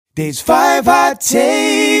Dave's 5 hot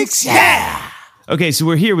takes. Yeah. Okay, so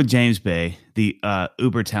we're here with James Bay, the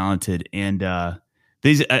uber talented, and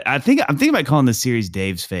these. I'm thinking about calling this series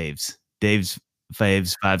Dave's Faves. Dave's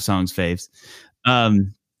Faves, 5 songs faves.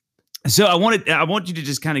 So I want you to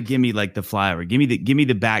just kind of give me like the flyover. Give me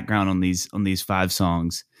the background on these 5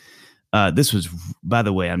 songs. This was, by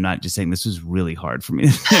the way, I'm not just saying this was really hard for me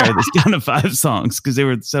to narrow this down to 5 songs because there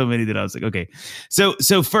were so many that I was like, okay.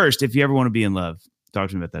 So first, if you ever want to be in love, talk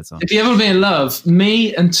to me about that song. If you ever want to be in love,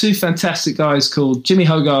 me and 2 fantastic guys called Jimmy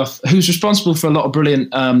Hogarth, who's responsible for a lot of brilliant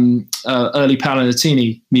early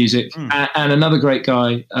Palanatini music, and another great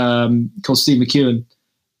guy called Steve McEwen.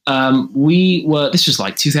 This was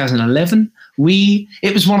like 2011.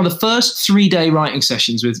 It was one of the first 3-day writing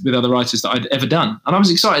sessions with other writers that I'd ever done. And I was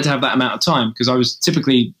excited to have that amount of time because I was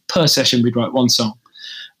typically per session, we'd write 1 song.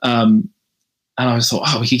 And I was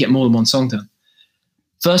thought, we could get more than 1 song done.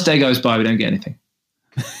 First day goes by, we don't get anything.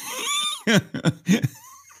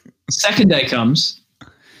 Second day comes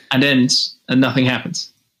and ends and nothing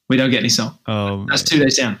happens. We don't get any song. That's 2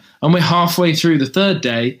 days down. And we're halfway through the 3rd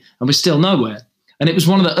day and we're still nowhere. And it was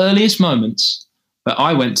one of the earliest moments where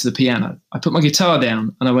I went to the piano. I put my guitar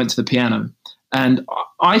down and I went to the piano. And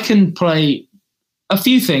I can play a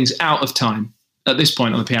few things out of time at this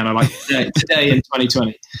point on the piano, like today in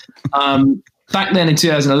 2020. Back then in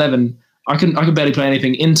 2011, I could barely play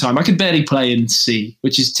anything in time. I could barely play in C,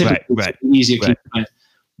 which is typically easier to play.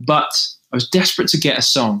 But I was desperate to get a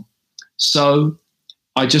song. So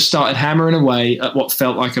I just started hammering away at what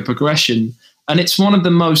felt like a progression. And it's one of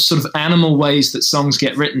the most sort of animal ways that songs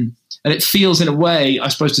get written. And it feels, in a way, I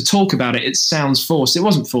suppose, to talk about it, it sounds forced. It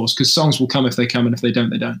wasn't forced because songs will come if they come, and if they don't,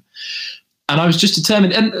 they don't. And I was just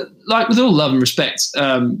determined, and like with all love and respect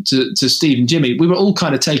to Steve and Jimmy, we were all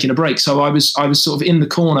kind of taking a break. So I was sort of in the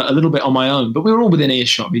corner a little bit on my own, but we were all within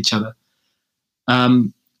earshot of each other.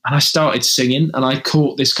 And I started singing, and I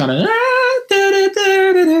caught this kind of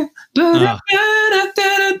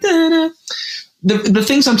the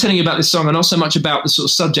things I'm telling you about this song are not so much about the sort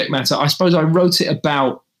of subject matter. I suppose I wrote it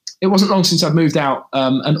about. It wasn't long since I'd moved out,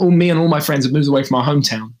 and all my friends had moved away from our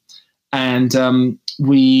hometown. And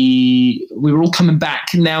we were all coming back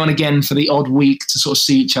now and again for the odd week to sort of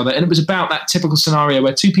see each other. And it was about that typical scenario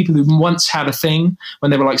where 2 people who once had a thing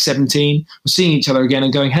when they were like 17 were seeing each other again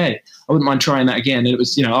and going, hey, I wouldn't mind trying that again. And it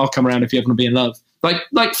was, I'll come around if you ever want to be in love.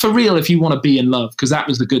 Like for real, if you want to be in love, because that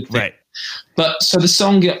was the good thing. Right. But so the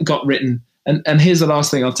song got written. And here's the last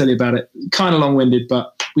thing I'll tell you about it. Kind of long-winded,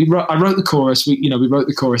 but I wrote the chorus. We wrote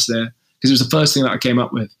the chorus there because it was the first thing that I came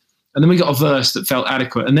up with. And then we got a verse that felt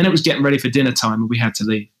adequate. And then it was getting ready for dinner time and we had to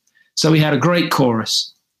leave. So we had a great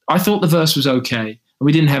chorus. I thought the verse was okay. And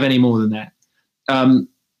we didn't have any more than that.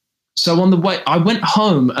 So on the way, I went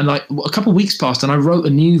home and like a couple of weeks passed and I wrote a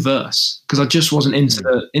new verse because I just wasn't into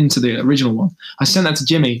the original one. I sent that to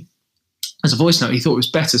Jimmy as a voice note. He thought it was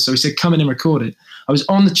better. So he said, come in and record it. I was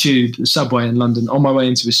on the tube, the subway in London, on my way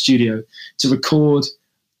into a studio to record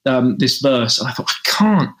this verse. And I thought, I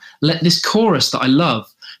can't let this chorus that I love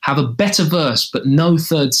have a better verse, but no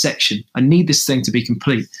 3rd section. I need this thing to be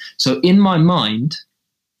complete. So in my mind,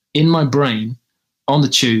 in my brain, on the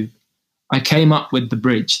tube, I came up with the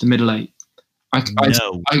bridge, the middle 8. I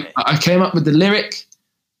came up with the lyric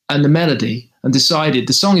and the melody and decided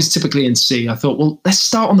the song is typically in C. I thought, well, let's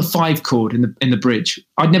start on the 5 chord in the bridge.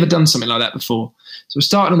 I'd never done something like that before. So we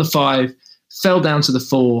started on the 5, fell down to the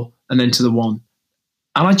 4, and then to the 1.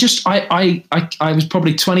 And I was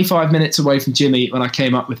probably 25 minutes away from Jimmy when I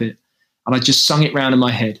came up with it. And I just sung it round in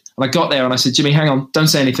my head. And I got there and I said, Jimmy, hang on, don't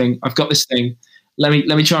say anything. I've got this thing. Let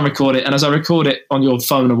me try and record it. And as I record it on your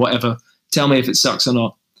phone or whatever, tell me if it sucks or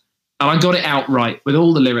not. And I got it out right with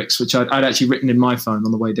all the lyrics, which I'd actually written in my phone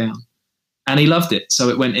on the way down. And he loved it. So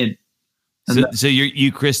it went in. So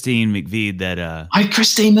you Christine McVie that... I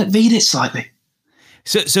Christine McVie it slightly.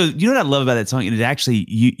 So you know what I love about that song? And it actually,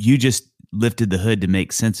 you just lifted the hood to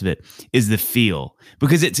make sense of it, is the feel.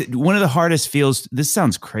 Because it's one of the hardest feels. This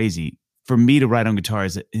sounds crazy for me to write on guitar.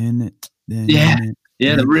 Is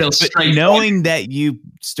Yeah, the real straight. Knowing that you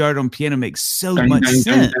start on piano makes so much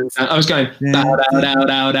sense. I was going dow dow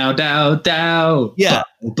dow dow dow dow. Yeah,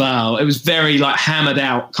 bow. It was very like hammered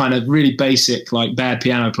out, kind of really basic, like bad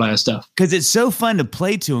piano player stuff. Because it's so fun to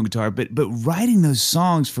play to on guitar, but writing those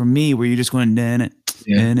songs for me, where you're just going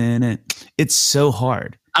it's so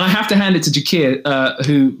hard. And I have to hand it to Jakir,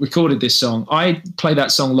 who recorded this song. I play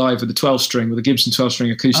that song live with a 12-string, with a Gibson 12-string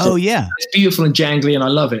acoustic. Oh yeah, it's beautiful and jangly, and I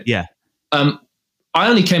love it. Yeah. I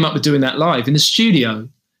only came up with doing that live. In the studio,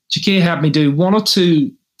 Jakir had me do 1 or 2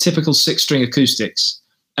 typical 6-string acoustics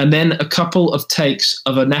and then a couple of takes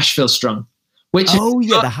of a Nashville strung, Which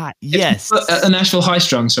the high. Yes. A Nashville high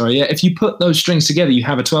strung, sorry. Yeah. If you put those strings together, you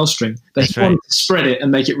have a 12 string. But he wanted to spread it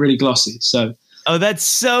and make it really glossy. So. Oh, that's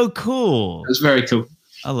so cool. It's very cool.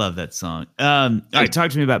 I love that song. All right,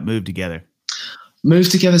 talk to me about Move Together. Move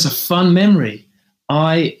Together is a fun memory.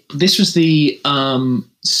 This was the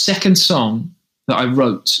second song that I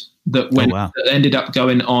wrote that that ended up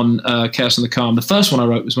going on Chaos and the Calm. The first one I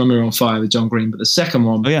wrote was When We Were on Fire with John Green, but the second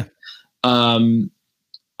one,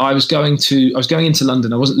 I was going into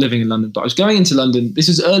London. I wasn't living in London, but I was going into London. This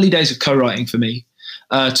is early days of co-writing for me,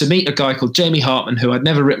 to meet a guy called Jamie Hartman, who I'd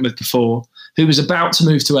never written with before, who was about to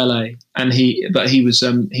move to LA, and he's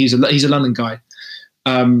a London guy.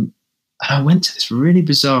 And I went to this really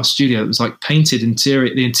bizarre studio that was like painted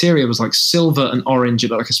interior. The interior was like silver and orange. It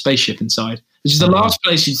looked like a spaceship inside, which is the last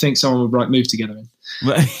place you'd think someone would write Move Together in.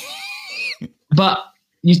 But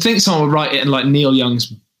you'd think someone would write it in like Neil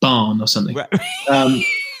Young's barn or something. Right.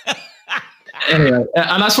 Anyway,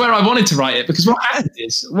 and that's where I wanted to write it, because what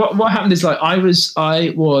happened is like I was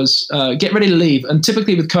getting ready to leave, and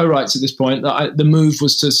typically with co-writes at this point, the move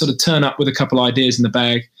was to sort of turn up with a couple ideas in the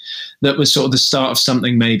bag that was sort of the start of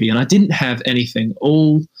something maybe, and I didn't have anything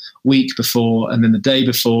all week before, and then the day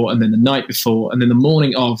before, and then the night before, and then the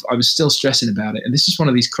morning of. I was still stressing about it, and this is one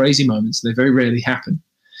of these crazy moments. They very rarely happen,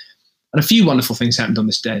 and a few wonderful things happened on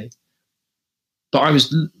this day. But I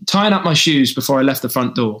was tying up my shoes before I left the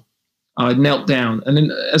front door. I knelt down, and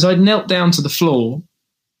then as I knelt down to the floor,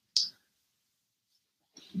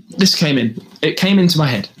 this came in. It came into my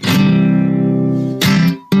head.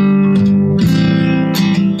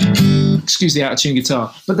 Excuse the out-of-tune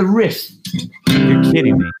guitar, but the riff. You're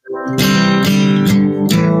kidding me.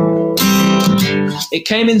 It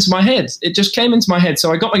came into my head. It just came into my head.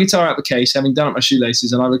 So I got my guitar out of the case, having done up my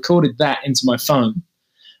shoelaces, and I recorded that into my phone.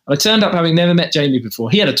 And I turned up having never met Jamie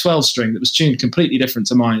before. He had a 12-string that was tuned completely different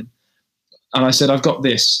to mine. And I said, I've got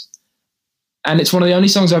this. And it's one of the only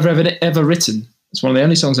songs I've ever written. It's one of the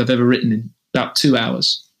only songs I've ever written in about 2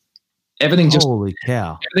 hours. Holy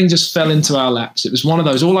cow. Everything just fell into our laps. It was one of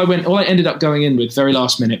those. All I ended up going in with very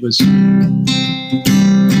last minute was...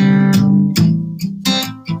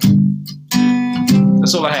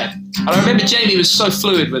 That's all I had. And I remember Jamie was so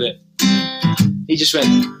fluid with it. He just went,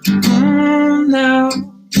 no.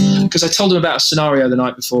 Because I told him about a scenario the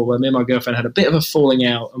night before where me and my girlfriend had a bit of a falling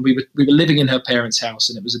out, and we were living in her parents' house,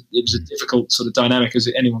 and it was a difficult sort of dynamic, as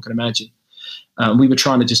anyone can imagine. We were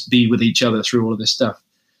trying to just be with each other through all of this stuff.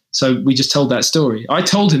 So we just told that story. I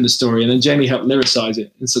told him the story, and then Jamie helped lyricize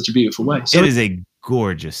it in such a beautiful way. So it is a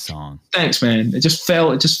gorgeous song. Thanks, man. It just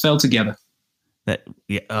fell together.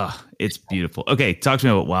 It's beautiful. Okay, talk to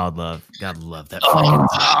me about Wild Love. God, love that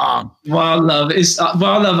song. Wild Love is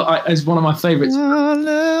one of my favorites.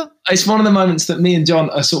 It's one of the moments that me and John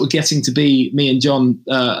are sort of getting to be me and John,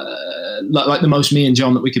 like the most me and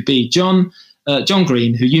John that we could be. John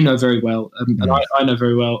Green, who you know very well, and I know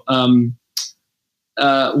very well.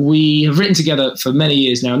 We have written together for many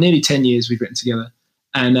years now, nearly 10 years we've written together.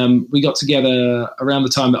 And we got together around the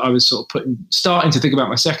time that I was sort of starting to think about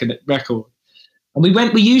my second record. And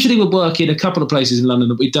we usually would work in a couple of places in London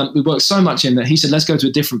that we worked so much in that he said, let's go to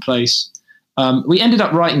a different place. We ended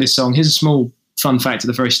up writing this song. Here's a small fun fact at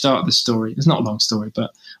the very start of the story. It's not a long story,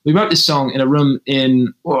 but we wrote this song in a room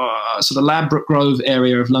in sort of Ladbroke Grove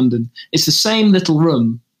area of London. It's the same little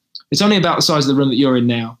room. It's only about the size of the room that you're in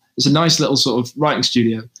now. It's a nice little sort of writing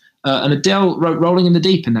studio. And Adele wrote Rolling in the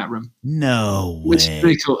Deep in that room. No way. Which is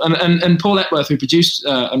pretty cool. And Paul Epworth, who produced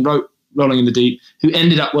and wrote Rolling in the Deep, who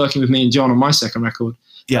ended up working with me and John on my second record.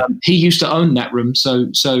 Yeah. He used to own that room. So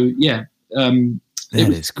yeah. That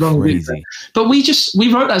is crazy. But we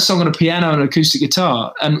wrote that song on a piano and an acoustic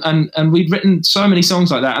guitar, and we'd written so many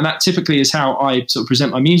songs like that. And that typically is how I sort of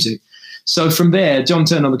present my music. So from there, John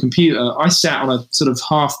turned on the computer. I sat on a sort of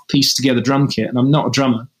half pieced together drum kit, and I'm not a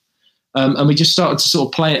drummer. And we just started to sort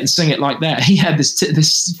of play it and sing it like that. He had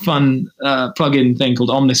this fun plug-in thing called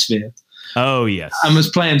Omnisphere. Oh, yes. And was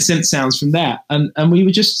playing synth sounds from that. And we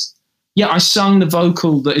were just, I sung the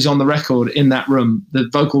vocal that is on the record in that room. The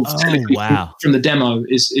vocal from the demo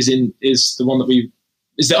is the one that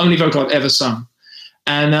is the only vocal I've ever sung.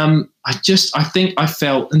 And I think I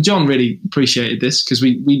felt, and John really appreciated this because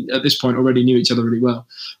we at this point already knew each other really well.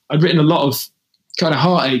 I'd written a lot of kind of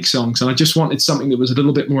heartache songs, and I just wanted something that was a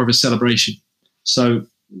little bit more of a celebration. So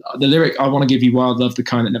the lyric, I want to give you wild love, the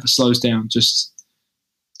kind that never slows down, just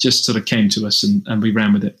sort of came to us, and we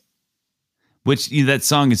ran with it. Which that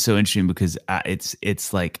song is so interesting because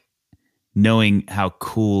it's like knowing how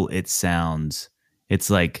cool it sounds. It's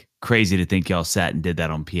like crazy to think y'all sat and did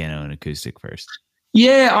that on piano and acoustic first.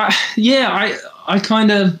 I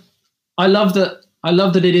love that. I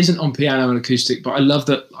love that it isn't on piano and acoustic, but I love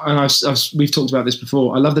that, and we've talked about this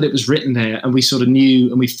before, I love that it was written there and we sort of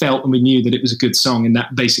knew and we felt and we knew that it was a good song in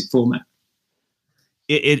that basic format.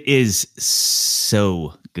 It is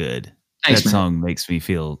so good. Thanks, that man. song makes me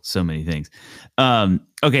feel so many things.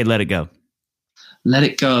 Okay, Let It Go. Let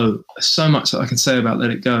It Go. So much that I can say about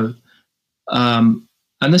Let It Go. And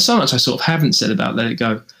there's so much I sort of haven't said about Let It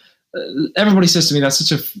Go. Everybody says to me that's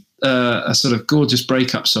such a sort of gorgeous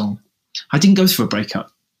breakup song. I didn't go through a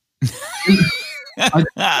breakup.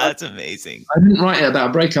 That's amazing. I didn't write it about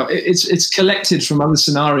a breakup. It's collected from other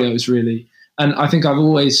scenarios, really. And I think I've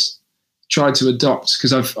always tried to adopt,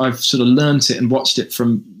 because I've sort of learnt it and watched it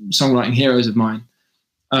from songwriting heroes of mine.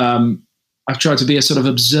 I've tried to be a sort of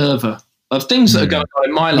observer of things that are going on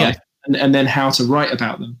in my life, and then how to write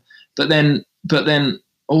about them. But then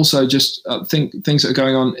also just think things that are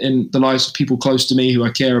going on in the lives of people close to me who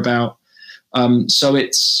I care about. So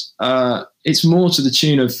it's more to the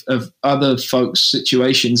tune of other folks'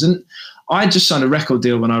 situations. And I just signed a record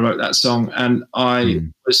deal when I wrote that song, and I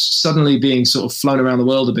was suddenly being sort of flown around the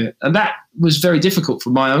world a bit. And that was very difficult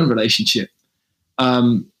for my own relationship.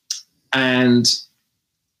 And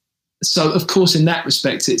so, of course, in that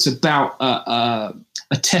respect, it's about a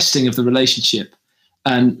testing of the relationship,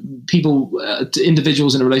 and people,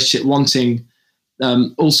 individuals in a relationship wanting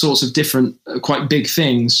all sorts of different, quite big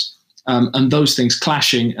things, and those things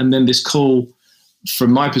clashing. And then this call,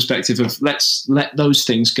 from my perspective, of let's let those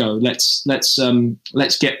things go. Let's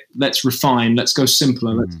refine. Let's go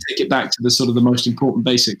simpler. Let's take it back to the sort of the most important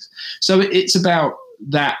basics. So it's about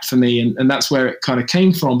that for me, and that's where it kind of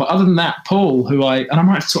came from. But other than that, Paul, I've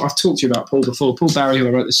talked to you about Paul before. Paul Barry, who I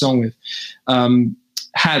wrote the song with,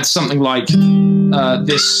 had something like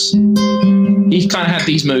this. He kind of had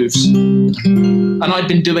these moves, and I'd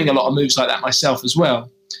been doing a lot of moves like that myself as well.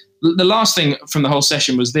 The last thing from the whole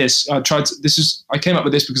session was this. I came up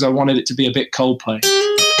with this because I wanted it to be a bit Coldplay.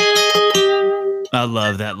 I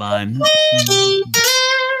love that line.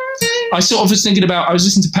 I sort of was thinking about, I was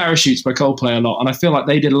listening to Parachutes by Coldplay a lot, and I feel like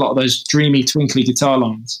they did a lot of those dreamy, twinkly guitar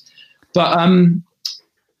lines. But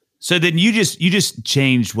so then you just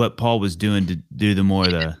changed what Paul was doing to do the more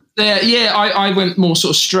of the. I went more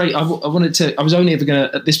sort of straight. I was only ever going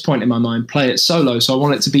to, at this point in my mind, play it solo, so I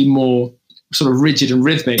wanted it to be more sort of rigid and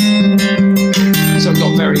rhythmic. So I've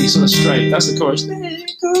got very sort of straight. That's the chorus. Let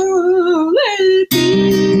it go, let it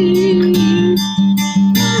be.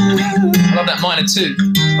 I love that minor too.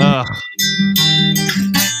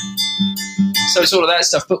 So it's all of that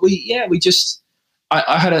stuff. But there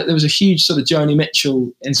was a huge sort of Joni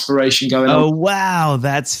Mitchell inspiration going on. Oh wow,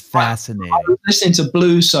 that's fascinating. I was listening to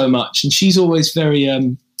blues so much, and she's always very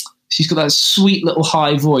she's got that sweet little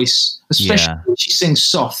high voice, especially when she sings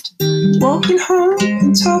soft. Walking home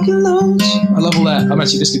and talking loads. I love all that. I'm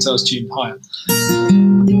actually, this guitar's tuned higher.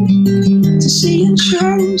 To see in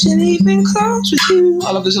shows and even close with you.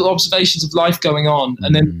 I love those little observations of life going on,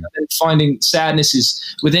 and then finding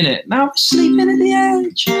sadnesses within it. Now we're sleeping at the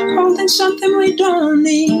edge, holding something we don't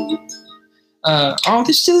need. All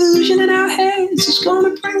this delusion in our heads is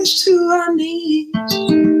gonna bring us to our knees.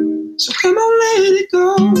 So come on, let it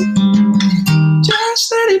go.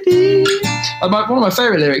 Just let it be. One of my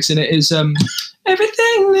favorite lyrics in it is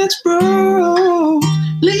everything that's broke,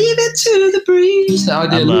 leave it to the breeze. That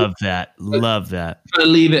idea. I love that. Love that.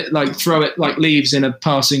 Leave it, like throw it like leaves in a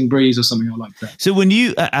passing breeze or something like that. So when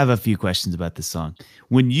I have a few questions about this song.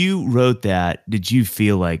 When you wrote that, did you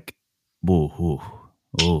feel like, whoa.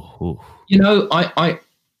 You know, I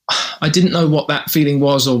didn't know what that feeling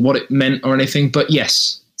was or what it meant or anything, but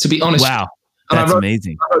yes. To be honest, wow, that's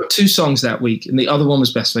amazing. I wrote 2 songs that week, and the other one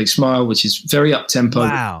was Best Fake Smile, which is very up-tempo,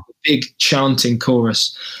 wow, big chanting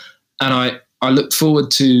chorus. And I looked forward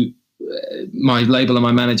to my label and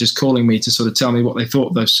my managers calling me to sort of tell me what they thought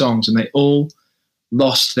of those songs, and they all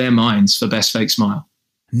lost their minds for Best Fake Smile.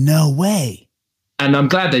 No way. And I'm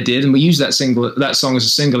glad they did, and we used that song as a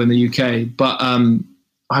single in the UK. But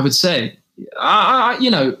I would say, you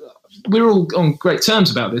know, we're all on great terms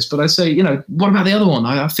about this, but I say, you know, what about the other one?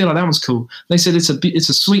 I feel like that one's cool. They said it's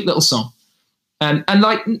a sweet little song, and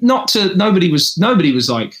like nobody was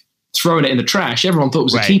like throwing it in the trash. Everyone thought it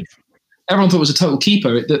was a keeper. Everyone thought it was a total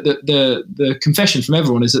keeper. The confession from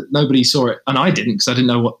everyone is that nobody saw it, and I didn't because I didn't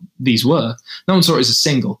know what these were. No one saw it as a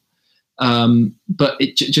single, but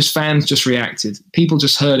fans just reacted. People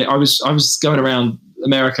just heard it. I was going around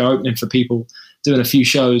America opening for people, doing a few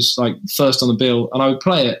shows, like first on the bill, and I would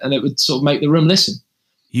play it, and it would sort of make the room listen.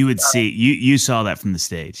 You would see, you saw that from the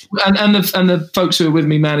stage, and the folks who were with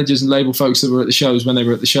me, managers and label folks that were at the shows, when they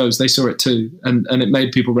were at the shows, they saw it too, and it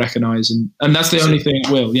made people recognize, and that's the only thing it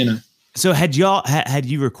will, you know. So had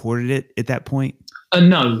you recorded it at that point?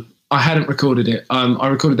 No, I hadn't recorded it. I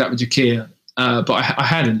recorded that with Jakia, but I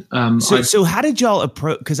hadn't. So how did y'all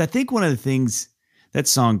approach? Because I think one of the things, that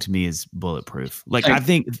song to me is bulletproof. Like, I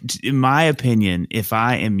think, in my opinion, if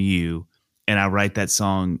I am you and I write that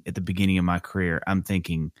song at the beginning of my career, I'm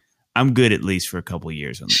thinking I'm good at least for a couple of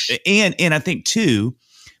years. And I think too,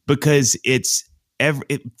 because it's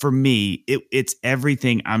for me, it's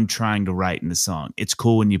everything I'm trying to write in the song. It's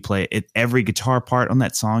cool when you play it. Every guitar part on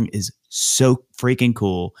that song is so freaking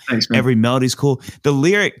cool. Thanks, man. Every melody's cool. The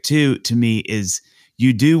lyric too, to me, is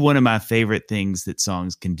you do one of my favorite things that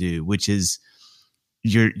songs can do, which is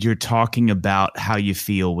you're talking about how you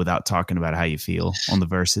feel without talking about how you feel on the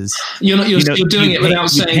verses. You're doing it without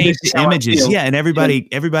saying this is images. Yeah, and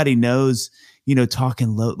everybody knows,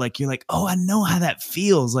 talking low, like you're like, oh, I know how that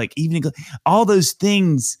feels. Like even all those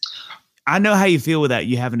things, I know how you feel without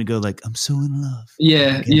you having to go like, I'm so in love.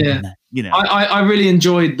 Yeah. I really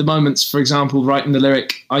enjoyed the moments, for example, writing the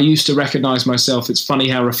lyric, I used to recognize myself. It's funny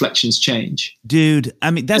how reflections change. Dude, I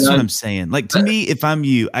mean, that's what I'm saying. Like, to me, if I'm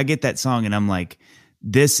you, I get that song and I'm like,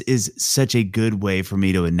 this is such a good way for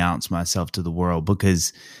me to announce myself to the world,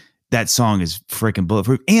 because that song is freaking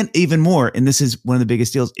bulletproof. And even more, and this is one of the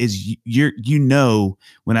biggest deals, is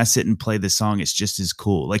when I sit and play this song, it's just as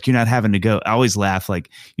cool. Like, you're not having to go. I always laugh, like,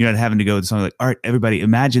 you're not having to go with the song like, all right, everybody,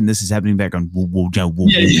 imagine this is happening back on, and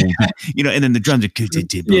then the drums are,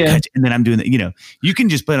 and then I'm doing that. You can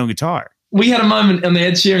just play it on guitar. We had a moment on the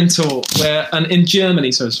Ed Sheeran tour where, and in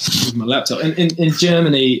Germany, so it's my laptop. In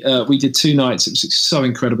Germany, we did 2 nights. It was so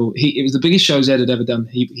incredible. It was the biggest shows Ed had ever done.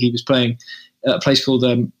 He was playing a place called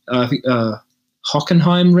I think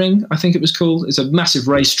Hockenheim Ring, I think it was called. It's a massive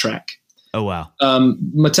racetrack. Oh wow!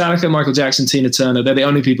 Metallica, Michael Jackson, Tina Turner. They're the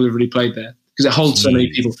only people who really played there because it holds so many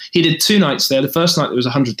people. He did 2 nights there. The first night there was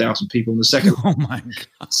 100,000 people, and the second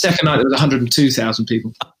second night there was 102,000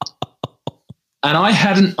 people. And I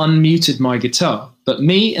hadn't unmuted my guitar, but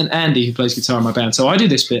me and Andy, who plays guitar in my band, so I do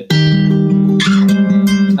this bit, and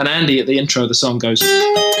Andy at the intro of the song goes,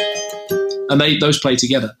 and those play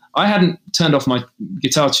together. I hadn't turned off my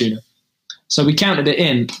guitar tuner, so we counted it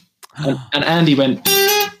in, and Andy went,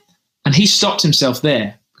 and he stopped himself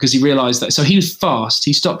there because he realized that. So he was fast.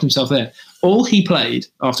 He stopped himself there. All he played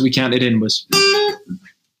after we counted in was,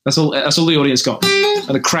 that's all the audience got,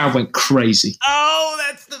 and the crowd went crazy. Oh,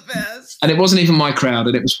 that's the best. And it wasn't even my crowd,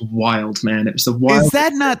 and it was wild, man. It was the wild. Is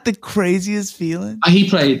that not the craziest feeling? He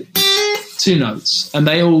played 2 notes, and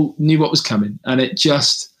they all knew what was coming, and it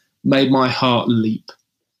just made my heart leap.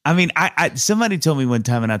 I mean, I somebody told me one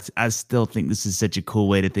time, and I still think this is such a cool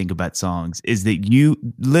way to think about songs, is that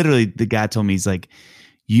the guy told me, he's like,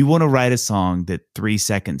 you want to write a song that 3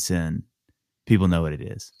 seconds in, people know what it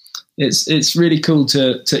is. It's really cool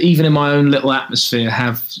to even in my own little atmosphere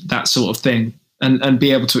have that sort of thing and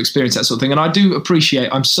be able to experience that sort of thing. And I do appreciate,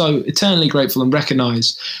 I'm so eternally grateful and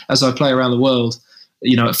recognize as I play around the world,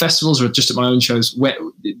 at festivals or just at my own shows,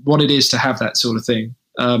 what it is to have that sort of thing.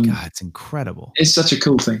 God, it's incredible. It's such a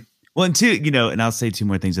cool thing. Well, and 2, and I'll say 2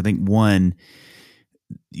 more things. I think 1,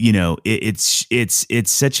 it's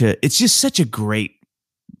just such a great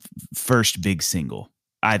first big single.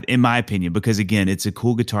 In my opinion, because again, it's a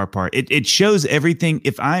cool guitar part. It shows everything.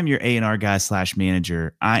 If I'm your A&R guy /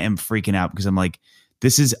 manager, I am freaking out because I'm like,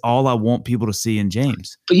 this is all I want people to see in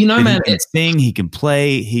James. But man, he can sing, he can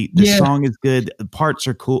play. The song is good. The parts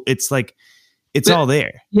are cool. It's like, it's all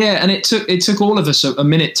there. Yeah, and it took all of us a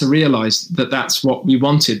minute to realize that that's what we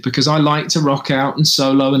wanted, because I like to rock out and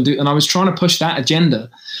solo and I was trying to push that agenda.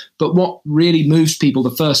 But what really moved people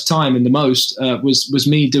the first time and the most was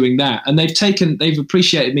me doing that. And they've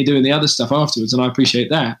appreciated me doing the other stuff afterwards, and I appreciate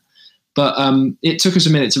that. But it took us a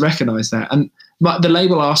minute to recognize that. And the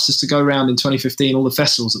label asked us to go around in 2015, all the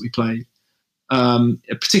festivals that we played,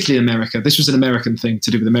 particularly in America. This was an American thing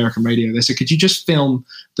to do with American radio. They said, could you just film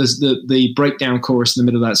the breakdown chorus in the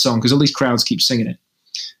middle of that song? Because all these crowds keep singing it.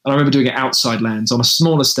 And I remember doing it outside Lands on a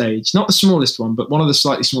smaller stage, not the smallest one, but one of the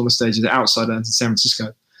slightly smaller stages at Outside Lands in San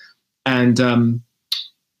Francisco. And there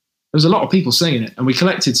was a lot of people singing it. And we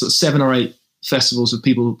collected sort of 7 or 8 festivals of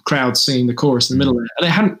crowds singing the chorus in the middle of it. And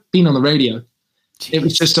it hadn't been on the radio. Jeez. It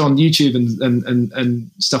was just on YouTube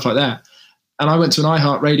and stuff like that. And I went to an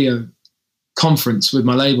iHeartRadio conference with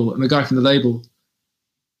my label, and the guy from the label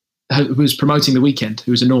who was promoting the weekend,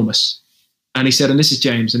 who was enormous, and he said, and this is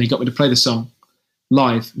James, and he got me to play the song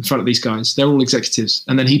live in front of these guys. They're all executives.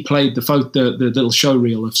 And then he played the little show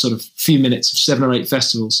reel of sort of few minutes of 7 or 8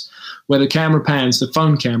 festivals where the camera pans, the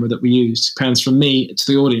phone camera that we used pans from me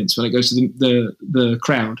to the audience when it goes to the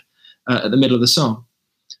crowd at the middle of the song.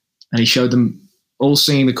 And he showed them all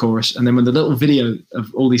singing the chorus. And then when the little video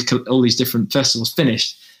of all these different festivals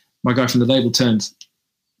finished, my guy from the label turned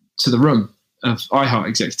to the room of iHeart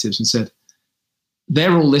executives and said,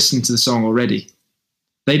 they're all listening to the song already.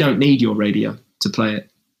 They don't need your radio to play it.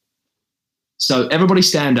 So everybody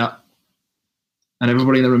stand up, and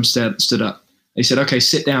everybody in the room stood up. He said, okay,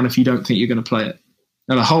 sit down if you don't think you're going to play it.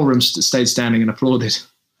 And the whole room stayed standing and applauded.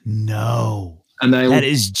 No. And that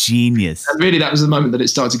is genius. And really, that was the moment that it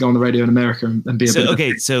started to go on the radio in America and be a bit.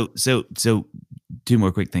 Okay, so two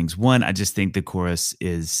more quick things. One, I just think the chorus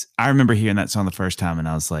is. I remember hearing that song the first time, and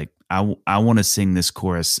I was like, I want to sing this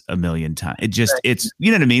chorus a million times. It's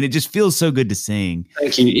you know what I mean. It just feels so good to sing.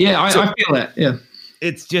 Thank you. Yeah, I feel that. Yeah.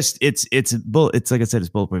 It's just it's like I said, it's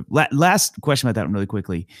bulletproof. Last question about that one really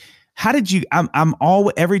quickly. How did you? I'm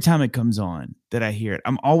all every time it comes on that I hear it,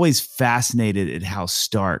 I'm always fascinated at how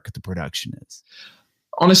stark the production is.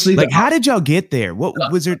 Honestly, like how did y'all get there? What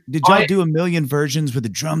was there? Did y'all do a million versions where the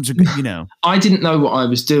drums are good? You know, I didn't know what I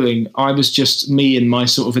was doing. I was just me in my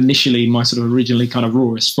sort of originally kind of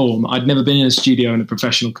rawest form. I'd never been in a studio in a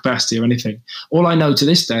professional capacity or anything. All I know to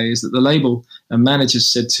this day is that the label and managers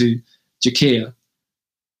said to Jakir,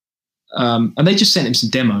 and they just sent him some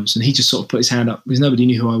demos, and he just sort of put his hand up because nobody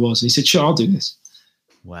knew who I was, and he said, "Sure, I'll do this."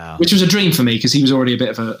 Wow, which was a dream for me because he was already a bit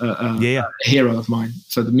of a hero of mine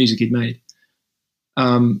for the music he'd made.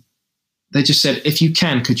 They just said, if you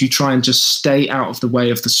can, could you try and just stay out of the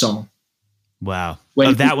way of the song? Wow.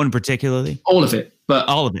 Of that one particularly? All of it. But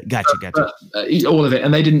all of it. Gotcha. All of it.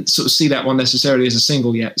 And they didn't sort of see that one necessarily as a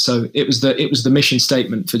single yet. So it was the mission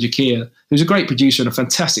statement for Jakir, who's a great producer and a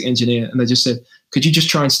fantastic engineer. And they just said, could you just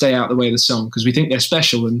try and stay out of the way of the song? Because we think they're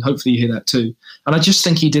special, and hopefully you hear that too. And I just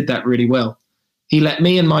think he did that really well. He let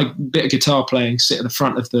me and my bit of guitar playing sit at the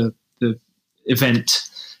front of the event,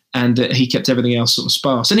 and he kept everything else sort of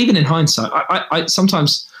sparse. And even in hindsight, I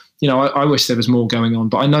sometimes, I wish there was more going on,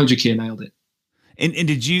 but I know Jakir nailed it. And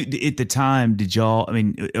did you, at the time, did y'all, I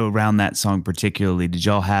mean, around that song particularly,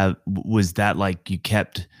 was that like you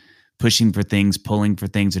kept pushing for things, pulling for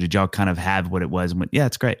things, or did y'all kind of have what it was and went, yeah,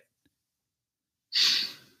 it's great?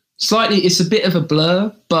 Slightly, it's a bit of a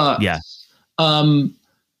blur, but yeah.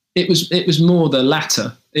 It was more the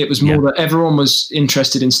latter. It was more that everyone was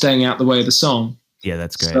interested in staying out the way of the song. Yeah,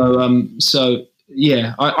 that's great. So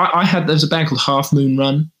yeah, I had, there was a band called Half Moon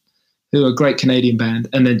Run, who are a great Canadian band,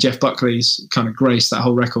 and then Jeff Buckley's kind of graced that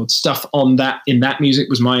whole record. Stuff in that music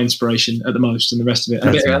was my inspiration at the most, and the rest of it,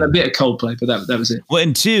 and a bit of Coldplay, but that was it. Well,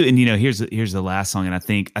 and here's the last song, and I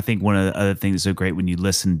think one of the other things that's so great when you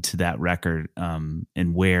listen to that record,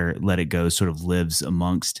 and where Let It Go sort of lives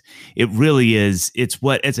amongst, it really is. It's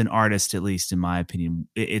what, as an artist, at least in my opinion,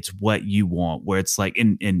 it's what you want. Where it's like,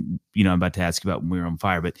 and I'm about to ask you about When We Were on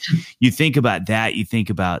Fire, but you think about that, you think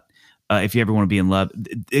about. If you ever want to be in love,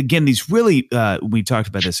 again, these really, we talked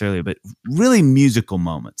about this earlier, but really musical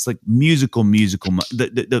moments, like musical,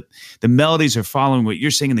 the melodies are following what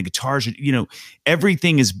you're saying, and the guitars are,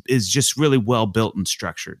 everything is just really well built and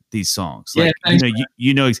structured, these songs. Like, and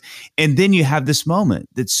then you have this moment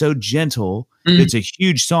that's so gentle. It's a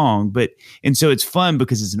huge song, and so it's fun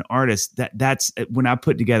because as an artist, that's when I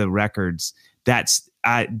put together records,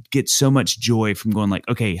 I get so much joy from going like,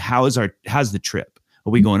 okay, how's the trip? Are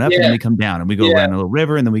we going up and then we come down and we go around a little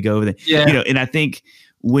river and then we go over there? And I think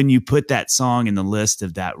when you put that song in the list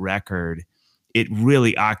of that record, it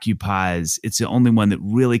really occupies, it's the only one that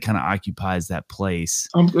really kind of occupies that place,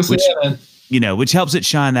 which helps it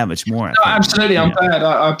shine that much more. Absolutely. I'm glad.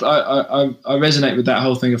 I resonate with that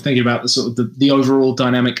whole thing of thinking about the sort of the overall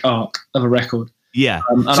dynamic arc of a record. Yeah.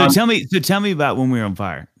 Tell me about When We Were on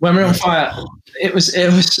Fire. When We Were on Fire, it was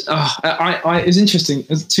interesting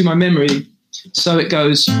to my memory. So it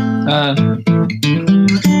goes, and I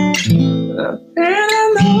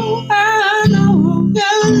know,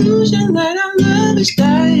 illusion that our love is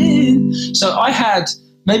dying. So I had,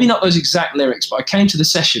 maybe not those exact lyrics, but I came to the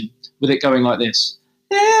session with it going like this.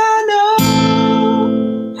 Yeah, I know,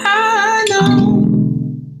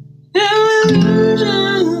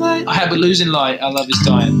 I had with Losing Light, Our Love Is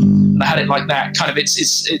Dying. And I had it like that, kind of,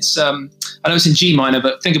 it's I know it's in G minor,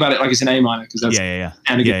 but think about it like it's in A minor, because that's yeah.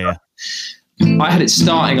 I had it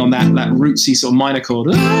starting on that rootsy sort of minor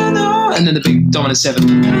chord, and then the big dominant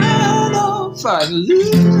seven.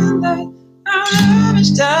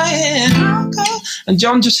 And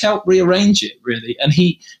John just helped rearrange it, really. And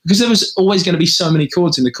because there was always going to be so many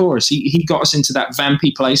chords in the chorus, he got us into that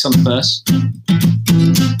vampy place on the verse.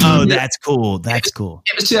 Oh, that's cool. That's cool.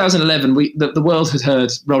 It was 2011. The world had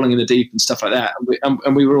heard Rolling in the Deep and stuff like that,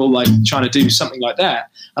 and we were all like trying to do something like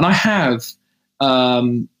that. And I have.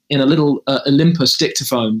 In a little Olympus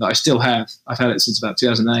dictaphone that I still have. I've had it since about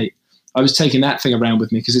 2008. I was taking that thing around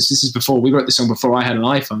with me because this is before, we wrote this song before I had an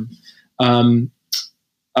iPhone.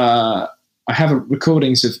 I have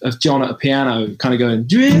recordings of John at a piano kind of going,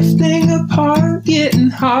 drifting apart, getting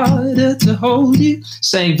harder to hold you,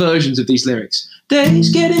 saying versions of these lyrics. Days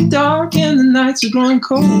getting dark and the nights are growing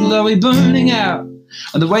cold. Are we burning out?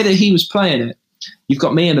 And the way that he was playing it, you've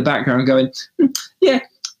got me in the background going, yeah,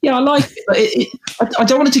 I like it, but I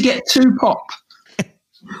don't want it to get too pop.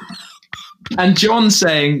 And John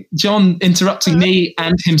interrupting me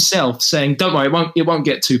and himself saying, don't worry, it won't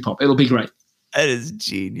get too pop. It'll be great. That is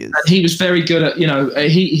genius. And he was very good at,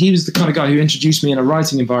 he was the kind of guy who introduced me in a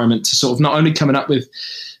writing environment to sort of not only coming up with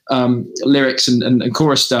lyrics and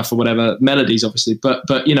chorus stuff or whatever, melodies obviously, but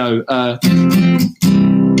what am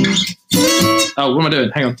I doing?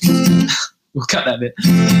 Hang on. We'll cut that bit.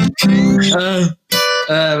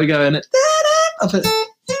 We go in it.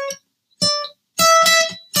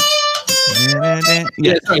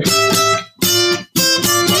 Yeah, sorry.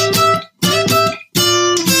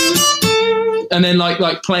 And then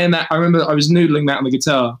like playing that, I remember I was noodling that on the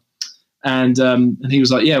guitar, and he was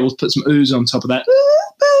like, "Yeah, we'll put some ooze on top of that."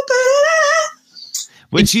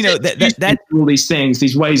 Which that all these things,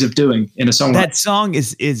 these ways of doing in a song. That song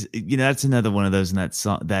is that's another one of those in that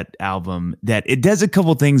song, that album, that it does a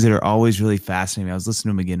couple things that are always really fascinating. I was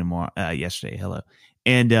listening to them again yesterday. Hello,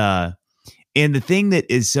 and the thing that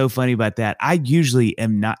is so funny about that, I usually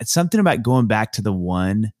am not. Something about going back to the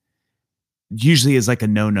one usually is like a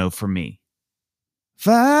no for me.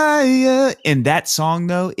 Fire. In that song,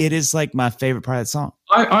 though, it is like my favorite part of the song.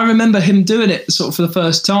 I remember him doing it sort of for the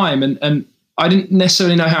first time, and I didn't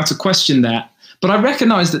necessarily know how to question that, but I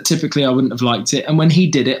recognized that typically I wouldn't have liked it, and when he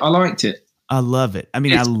did it, I liked it. I love it. I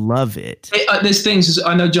mean, I love it. There's things,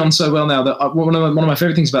 I know John so well now, that one of my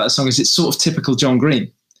favorite things about that song is it's sort of typical John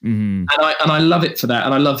Green. Mm-hmm. And I love it for that,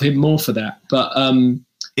 and I love him more for that. But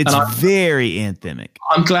it's very anthemic.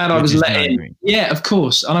 I'm glad I was let in. Yeah, of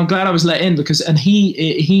course, and I'm glad I was let in because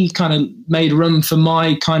he kind of made room for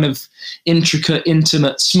my kind of intricate,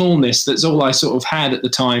 intimate smallness. That's all I sort of had at the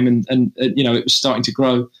time, and it was starting to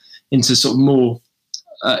grow into sort of more,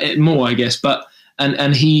 I guess. But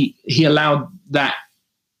and he allowed that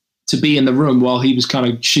to be in the room while he was kind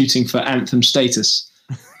of shooting for anthem status.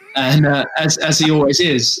 And as he always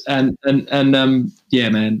is, and yeah,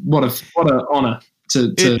 man, what an honor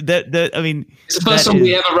to. I mean, it's the first song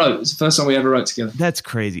we ever wrote. It's the first song we ever wrote together. That's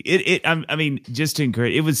crazy. I mean, just to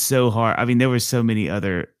encourage. It was so hard. I mean, there were so many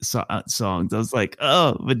other songs. I was like,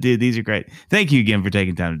 oh, but dude, these are great. Thank you again for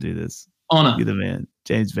taking time to do this. Honor. You're the man,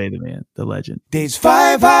 James Bay, the man, the legend. These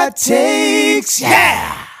 5 hot takes,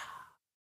 yeah.